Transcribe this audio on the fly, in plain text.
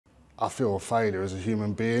I feel a failure as a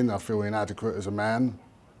human being. I feel inadequate as a man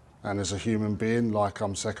and as a human being, like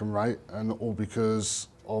I'm second rate, and all because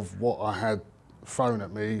of what I had thrown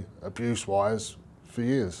at me abuse-wise for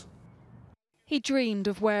years. He dreamed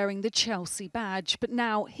of wearing the Chelsea badge, but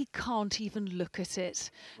now he can't even look at it.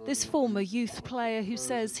 This former youth player who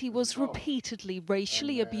says he was repeatedly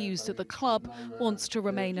racially abused at the club wants to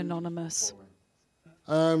remain anonymous.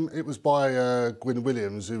 It was by Gwyn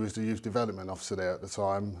Williams, who was the youth development officer there at the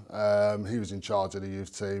time. He was in charge of the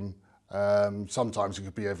youth team. Sometimes it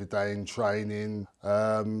could be every day in training.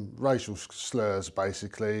 Racial slurs,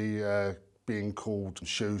 basically, being called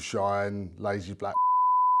shoe shine, lazy black.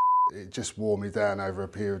 It just wore me down over a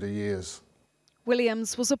period of years.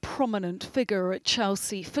 Williams was a prominent figure at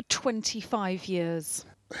Chelsea for 25 years.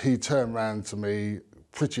 He turned round to me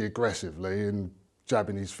pretty aggressively and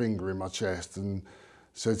jabbing his finger in my chest and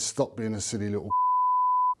said, "Stop being a silly little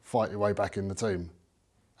fight your way back in the team."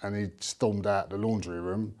 And he stormed out the laundry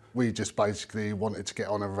room. We just basically wanted to get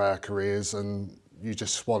on with our careers, and you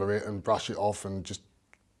just swallow it and brush it off and just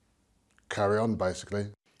carry on, basically.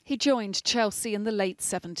 He joined Chelsea in the late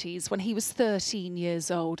 70s when he was 13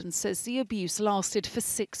 years old and says the abuse lasted for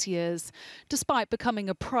 6 years. Despite becoming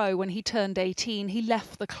a pro when he turned 18, he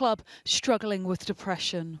left the club struggling with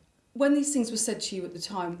depression. When these things were said to you at the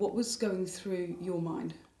time, what was going through your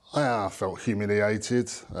mind? I felt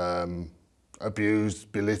humiliated,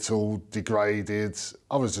 abused, belittled, degraded.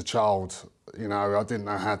 I was a child, you know, I didn't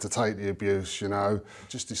know how to take the abuse, you know,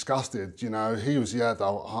 just disgusted, you know. He was the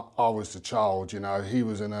adult, I was the child, you know. He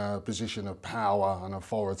was in a position of power and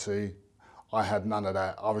authority. I had none of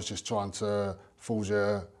that. I was just trying to forge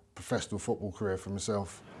a professional football career for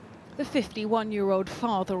myself. The 51-year-old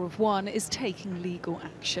father of one is taking legal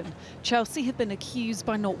action. Chelsea have been accused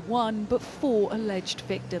by not one but 4 alleged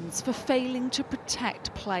victims for failing to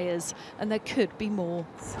protect players, and there could be more.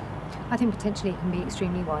 I think potentially it can be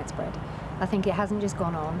extremely widespread. I think it hasn't just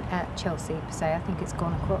gone on at Chelsea per se, I think it's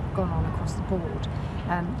gone on across the board.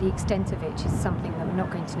 The extent of it is something that we're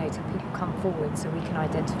not going to know till people come forward so we can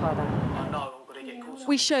identify that.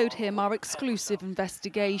 We showed him our exclusive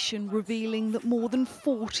investigation revealing that more than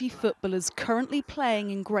 40 footballers currently playing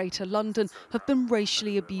in Greater London have been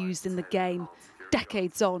racially abused in the game,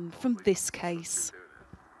 decades on from this case.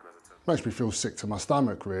 Makes me feel sick to my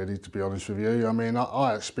stomach, really, to be honest with you. I mean,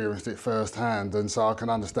 I experienced it firsthand, and so I can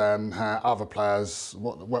understand how other players,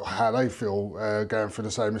 how they feel going through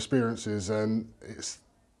the same experiences, and it's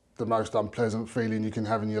the most unpleasant feeling you can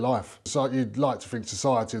have in your life. So you'd like to think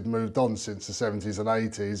society had moved on since the 70s and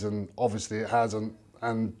 80s, and obviously it hasn't,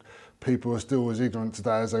 and people are still as ignorant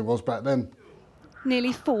today as they was back then.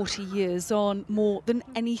 Nearly 40 years on, more than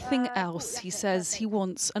anything else, he says he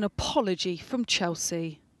wants an apology from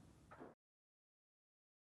Chelsea.